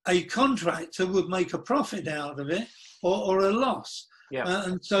a contractor would make a profit out of it or a loss. Yeah.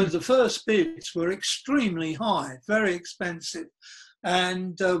 And so the first bids were extremely high, very expensive.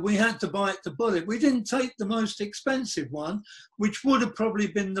 And we had to bite the bullet. We didn't take the most expensive one, which would have probably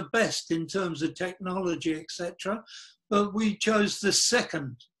been the best in terms of technology, etc. But we chose the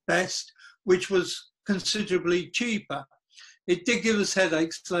second best, which was considerably cheaper. It did give us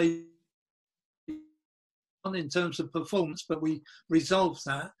headaches later on in terms of performance, but we resolved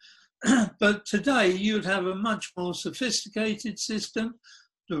that. But today you'd have a much more sophisticated system.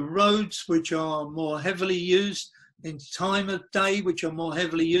 The roads, which are more heavily used, in time of day, which are more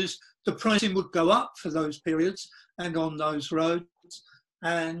heavily used, the pricing would go up for those periods and on those roads.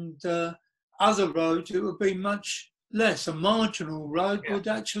 And other roads, it would be much less. A marginal road would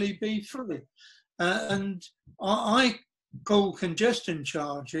actually be free. And I call congestion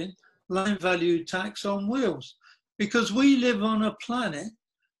charging land value tax on wheels, because we live on a planet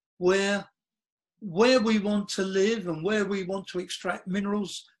where we want to live and where we want to extract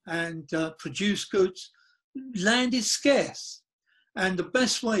minerals and produce goods, land is scarce. And the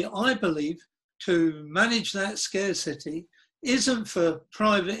best way, I believe, to manage that scarcity isn't for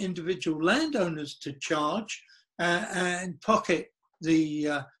private individual landowners to charge and pocket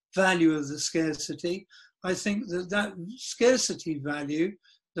the value of the scarcity. I think that scarcity value,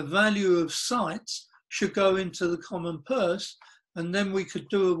 the value of sites, should go into the common purse, and then we could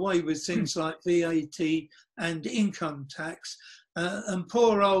do away with things like VAT and income tax. And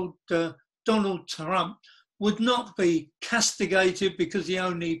poor old Donald Trump would not be castigated because he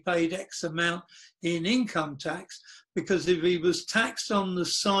only paid X amount in income tax, because if he was taxed on the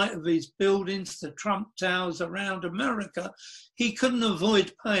site of his buildings, the Trump Towers around America, he couldn't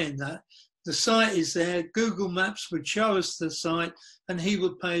avoid paying that. The site is there, Google Maps would show us the site, and he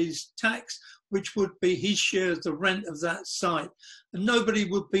would pay his tax, which would be his share of the rent of that site. And nobody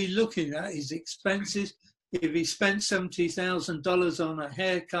would be looking at his expenses. If he spent $70,000 on a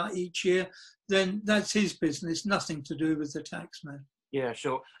haircut each year, then that's his business, nothing to do with the taxman. Yeah,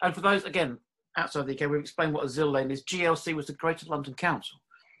 sure. And for those, again, outside the UK, we've explained what a ZIL lane is. GLC was the Greater London Council,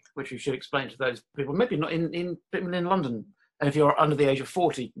 which we should explain to those people, maybe not in London. And if you're under the age of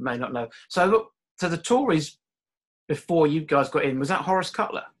 40, you may not know. So look, so the Tories, before you guys got in, was that Horace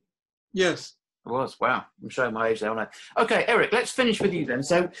Cutler? Yes. It was. Wow. I'm showing my age there, aren't I? Okay, Eric, let's finish with you then.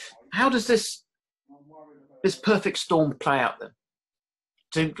 So how does this perfect storm play out then?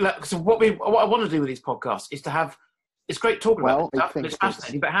 So what I want to do with these podcasts is to have, it's great talking about stuff, and it's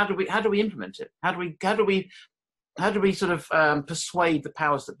fascinating, but how do we implement it? How do we sort of persuade the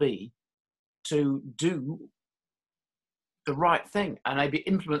powers that be to do the right thing and maybe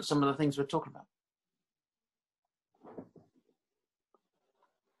implement some of the things we're talking about?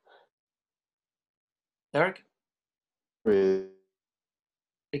 Eric?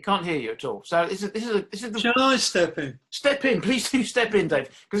 He can't hear you at all. So this is the. Shall I step in? Step in, please do step in, Dave,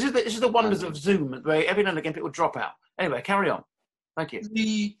 because this is the wonders of Zoom, where every now and again people drop out. Anyway, carry on. Thank you.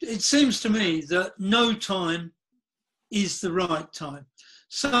 It seems to me that no time is the right time.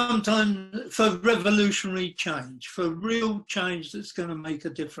 Sometimes for revolutionary change, for real change that's going to make a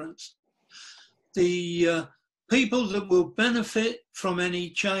difference. The people that will benefit from any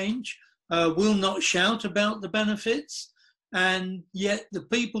change will not shout about the benefits, and yet the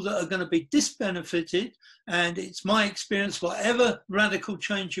people that are going to be disbenefited, and it's my experience, whatever radical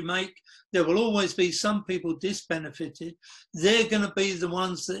change you make, there will always be some people disbenefited. They're going to be the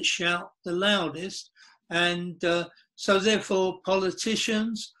ones that shout the loudest. And so therefore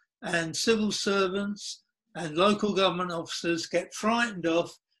politicians and civil servants and local government officers get frightened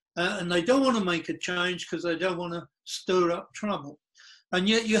off, and they don't want to make a change because they don't want to stir up trouble. And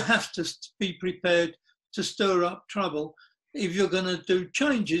yet you have to be prepared to stir up trouble if you're going to do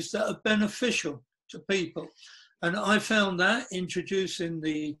changes that are beneficial to people. And I found that introducing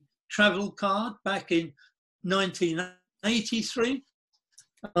the travel card back in 1983.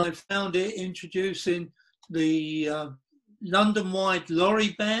 I found it introducing the London-wide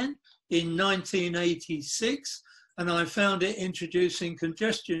lorry ban in 1986. And I found it introducing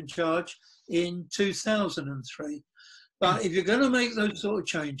congestion charge in 2003. But if you're going to make those sort of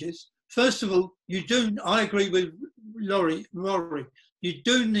changes, first of all, I agree with Rory, you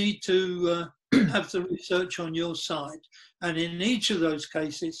do need to have the research on your side. And in each of those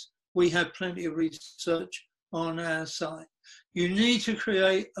cases, we have plenty of research on our side. You need to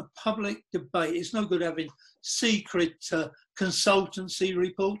create a public debate. It's no good having secret consultancy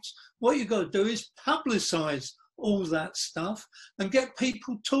reports. What you've got to do is publicise all that stuff and get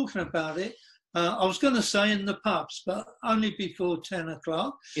people talking about it. I was going to say in the pubs, but only before 10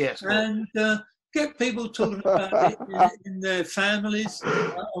 o'clock. Yes. And get people talking about it in their families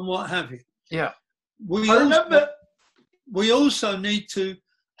and what have you. Yeah. We also need to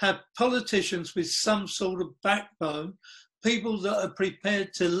have politicians with some sort of backbone, people that are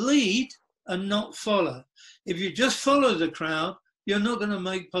prepared to lead and not follow. If you just follow the crowd, you're not going to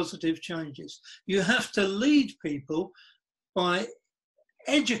make positive changes. You have to lead people by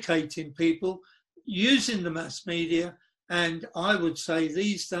educating people using the mass media, and I would say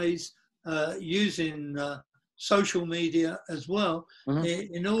these days using social media as well,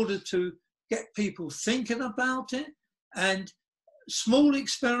 in order to get people thinking about it. And small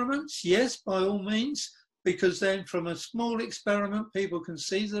experiments, yes, by all means, because then from a small experiment people can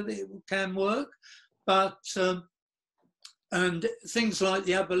see that it can work. But and things like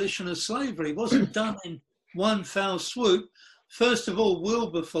the abolition of slavery wasn't done in one foul swoop. First of all,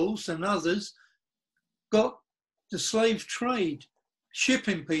 Wilberforce and others got the slave trade,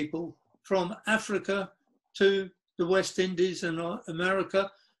 shipping people from Africa to the West Indies and America,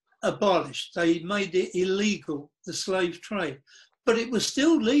 abolished. They made it illegal, the slave trade. But it was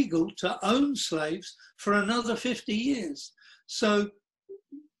still legal to own slaves for another 50 years. So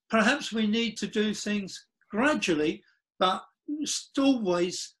perhaps we need to do things gradually, but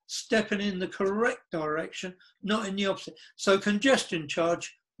always stepping in the correct direction, not in the opposite. So congestion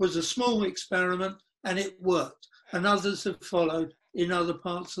charge was a small experiment and it worked. And others have followed in other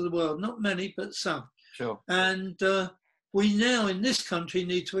parts of the world. Not many, but some. Sure. And we now in this country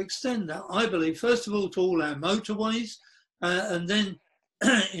need to extend that, I believe, first of all, to all our motorways. And then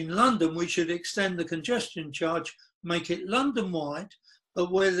in London, we should extend the congestion charge, make it London-wide,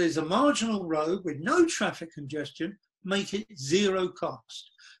 but where there's a marginal road with no traffic congestion, make it zero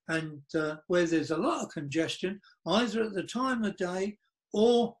cost. And where there's a lot of congestion, either at the time of day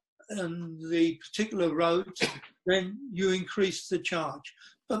or on the particular roads, then you increase the charge.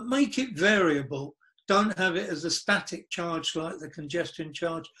 But make it variable. Don't have it as a static charge like the congestion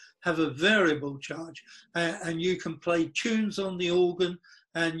charge. Have a variable charge. And you can play tunes on the organ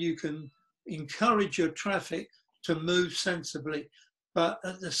and you can encourage your traffic to move sensibly. But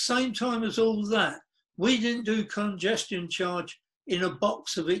at the same time as all that, we didn't do congestion charge in a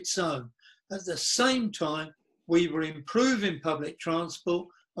box of its own. At the same time, we were improving public transport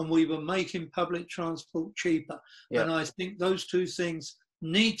and we were making public transport cheaper. Yeah. And I think those two things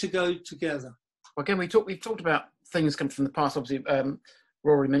need to go together. Again, we've talked about things coming from the past. Obviously,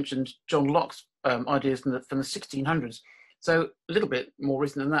 Rory mentioned John Locke's ideas from the 1600s. So a little bit more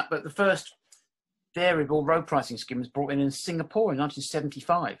recent than that. But the first variable road pricing scheme was brought in Singapore in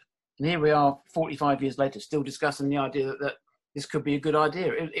 1975. And here we are 45 years later, still discussing the idea that this could be a good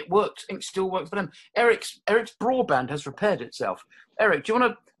idea. It worked. It still works for them. Eric's broadband has repaired itself. Eric, do you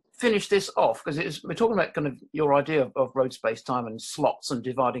want to finish this off? Because we're talking about kind of your idea of road space time and slots and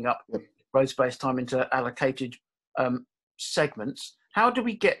dividing up road space time into allocated segments. How do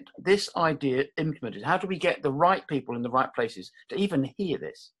we get this idea implemented? How do we get the right people in the right places to even hear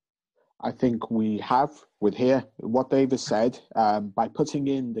this? I think we have with here what David said, by putting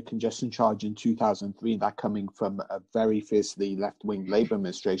in the congestion charge in 2003, that coming from a very fiercely left-wing Labour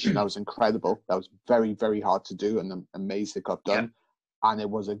administration, that was incredible. That was very, very hard to do, and I'm amazed it got done. Yeah. And it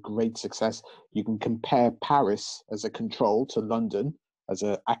was a great success. You can compare Paris as a control to London as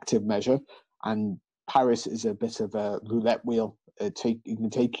an active measure, and Paris is a bit of a roulette wheel. It can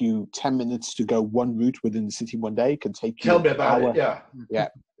take you 10 minutes to go one route within the city one day. It can take you Tell me an about hour. it. Yeah. Yeah,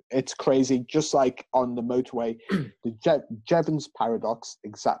 it's crazy. Just like on the motorway, the Jevons paradox,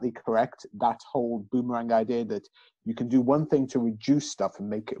 exactly correct. That whole boomerang idea that you can do one thing to reduce stuff and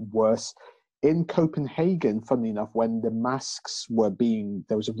make it worse. In Copenhagen, funnily enough, when the masks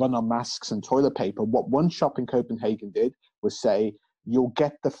there was a run on masks and toilet paper, what one shop in Copenhagen did was say, you'll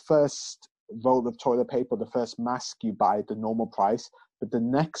get the first roll of toilet paper, the first mask you buy at the normal price, but the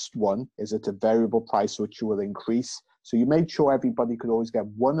next one is at a variable price, which you will increase. So you made sure everybody could always get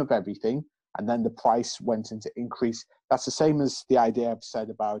one of everything, and then the price went into increase. That's the same as the idea I've said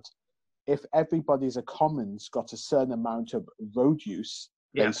about if everybody's a commons got a certain amount of road use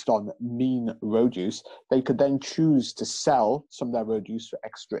based on mean road use, they could then choose to sell some of their road use for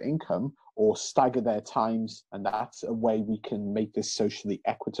extra income or stagger their times, and that's a way we can make this socially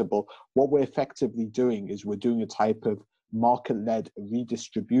equitable. What we're effectively doing is we're doing a type of market-led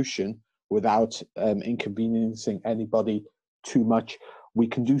redistribution without inconveniencing anybody too much. We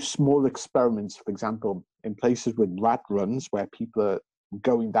can do small experiments, for example, in places with rat runs where people are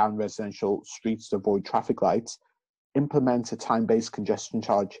going down residential streets to avoid traffic lights, implement a time-based congestion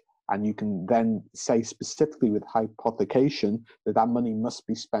charge, and you can then say specifically with hypothecation that that money must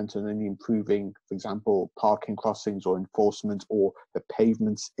be spent on only improving, for example, parking crossings or enforcement or the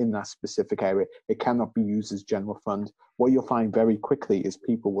pavements in that specific area. It cannot be used as general fund. What you'll find very quickly is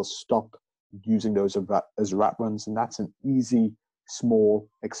people will stop using those as rat runs, and that's an easy, small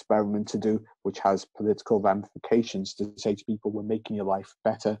experiment to do, which has political ramifications to say to people, we're making your life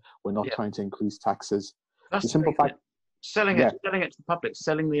better, we're not trying to increase taxes. That's the simple fact. Selling it to the public,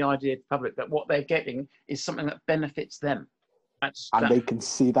 selling the idea to the public that what they're getting is something that benefits them. They can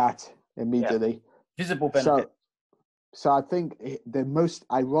see that immediately. Visible benefit. So I think the most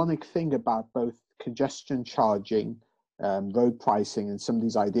ironic thing about both congestion charging, road pricing, and some of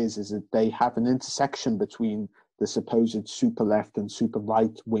these ideas is that they have an intersection between the supposed super left and super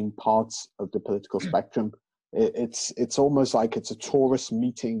right wing parts of the political spectrum. It's almost like it's a tourist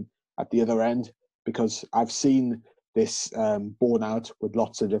meeting at the other end, because I've seen this borne out with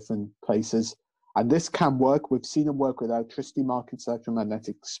lots of different places. And this can work. We've seen it work with electricity markets,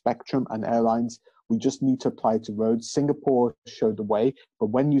 electromagnetic spectrum, and airlines. We just need to apply it to roads. Singapore showed the way.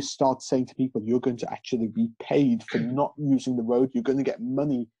 But when you start saying to people, you're going to actually be paid for not using the road, you're going to get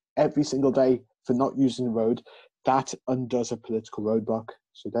money every single day for not using the road, that undoes a political roadblock.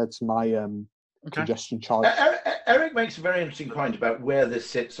 So that's my congestion charge. Eric makes a very interesting point about where this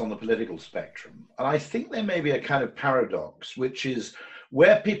sits on the political spectrum. And I think there may be a kind of paradox, which is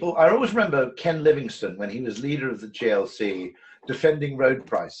where people, I always remember Ken Livingstone when he was leader of the GLC defending road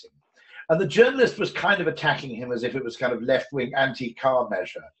pricing. And the journalist was kind of attacking him as if it was kind of left-wing anti-car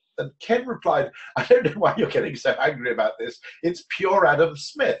measure. And Ken replied, I don't know why you're getting so angry about this. It's pure Adam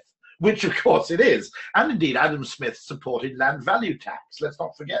Smith. Which, of course, it is. And indeed, Adam Smith supported land value tax. Let's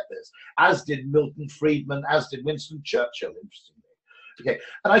not forget this. As did Milton Friedman, as did Winston Churchill, interestingly. Okay.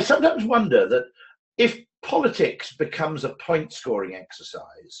 And I sometimes wonder that if politics becomes a point-scoring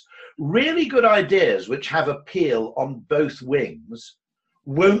exercise, really good ideas which have appeal on both wings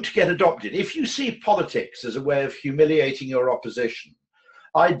won't get adopted. If you see politics as a way of humiliating your opposition,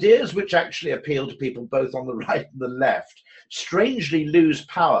 ideas which actually appeal to people both on the right and the left strangely lose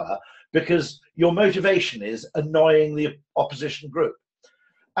power because your motivation is annoying the opposition group.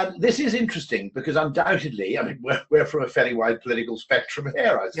 And this is interesting because undoubtedly, I mean, we're from a fairly wide political spectrum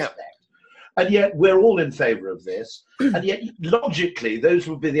here, I suspect. And yet we're all in favor of this. And yet logically, those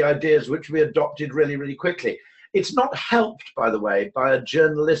would be the ideas which we adopted really, really quickly. It's not helped, by the way, by a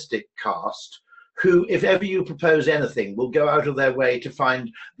journalistic cast who, if ever you propose anything, will go out of their way to find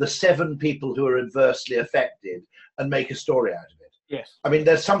the 7 people who are adversely affected and make a story out of it. Yes. I mean,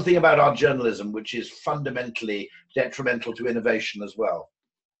 there's something about our journalism which is fundamentally detrimental to innovation as well.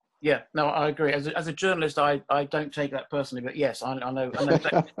 Yeah, no, I agree. As a journalist, I don't take that personally, but yes, I know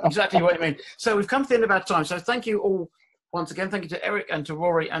exactly what you mean. So we've come to the end of our time. So thank you all once again. Thank you to Eric and to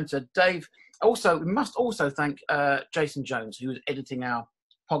Rory and to Dave. Also, we must also thank Jason Jones, who is editing our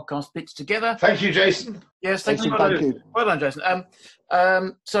podcast bits together. Thank you, Jason. Yes, thank you. Well done, Jason.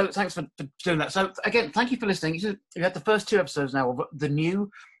 So thanks for doing that. So again, thank you for listening. You had the first 2 episodes now of the new.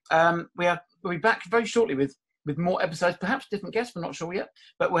 We'll be back very shortly with more episodes, perhaps different guests. We're not sure yet,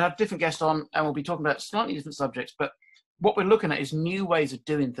 but we'll have different guests on, and we'll be talking about slightly different subjects. But what we're looking at is new ways of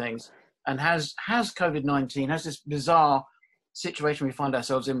doing things. And has COVID-19, has this bizarre situation we find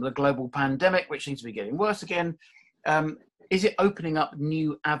ourselves in with a global pandemic, which seems to be getting worse again, is it opening up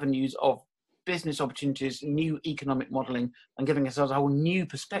new avenues of business opportunities, new economic modelling, and giving ourselves a whole new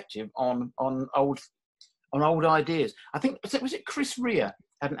perspective on old on old ideas. I think, was it Chris Rea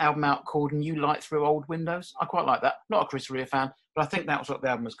had an album out called New Light Through Old Windows? I quite like that. Not a Chris Rea fan, but I think that was what the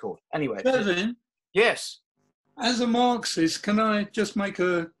album was called. Anyway. Kevin, yes. As a Marxist, can I just make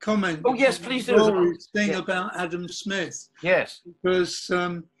a comment? Oh, yes, please do. Rory's thing about Adam Smith. Yes. Because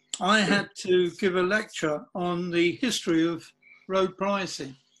I had to give a lecture on the history of road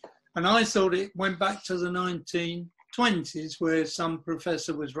pricing. And I thought it went back to the 1920s, where some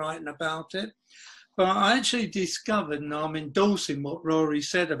professor was writing about it. But I actually discovered, and I'm endorsing what Rory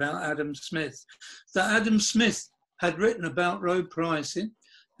said about Adam Smith, that Adam Smith had written about road pricing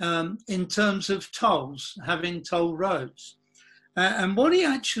in terms of tolls, having toll roads. And what he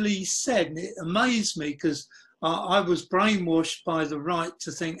actually said, and it amazed me because I was brainwashed by the right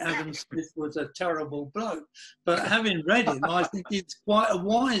to think Adam Smith was a terrible bloke. But having read him, I think he's quite a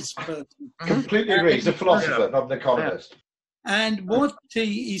wise person. Completely agree. He's a philosopher, not an economist. And what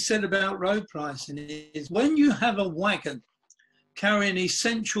he said about road pricing is when you have a wagon carrying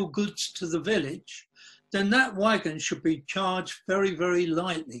essential goods to the village, then that wagon should be charged very, very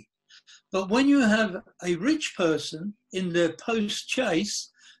lightly. But when you have a rich person in their post-chase,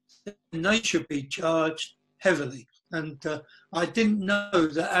 then they should be charged heavily. And I didn't know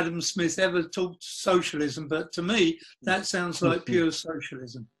that Adam Smith ever talked socialism, but to me, that sounds like pure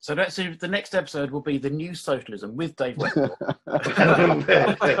socialism. So that's the next episode will be the new socialism with Dave Westmore.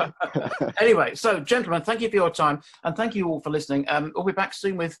 Anyway, so gentlemen, thank you for your time, and thank you all for listening. We'll be back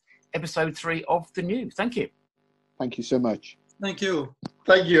soon with episode 3 of The New. Thank you. Thank you so much. Thank you.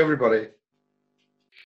 Thank you, everybody.